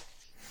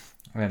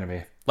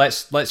 Anyway,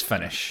 let's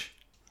finish.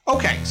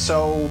 Okay,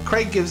 so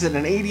Craig gives it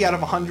an 80 out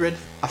of 100,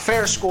 a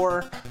fair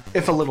score,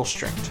 if a little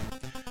strict.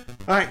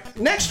 All right,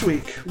 next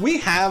week we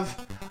have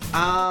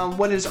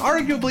what is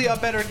arguably a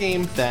better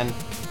game than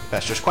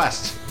Fester's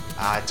Quest.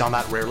 It's on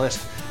that rare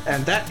list,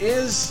 and that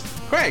is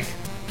Craig.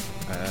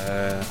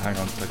 Hang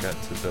on to get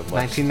to the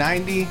list.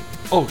 1990.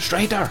 Oh,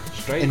 Strider.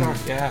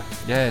 Yeah.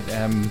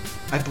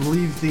 I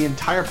believe the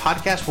entire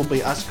podcast will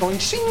be us going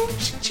shing,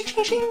 shing,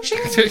 shing, shing,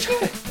 shing,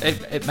 shing.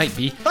 It might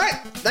be. All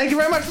right. Thank you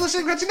very much for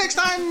listening. Catch you next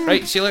time.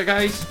 Right. See you later,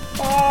 guys.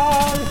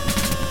 Bye.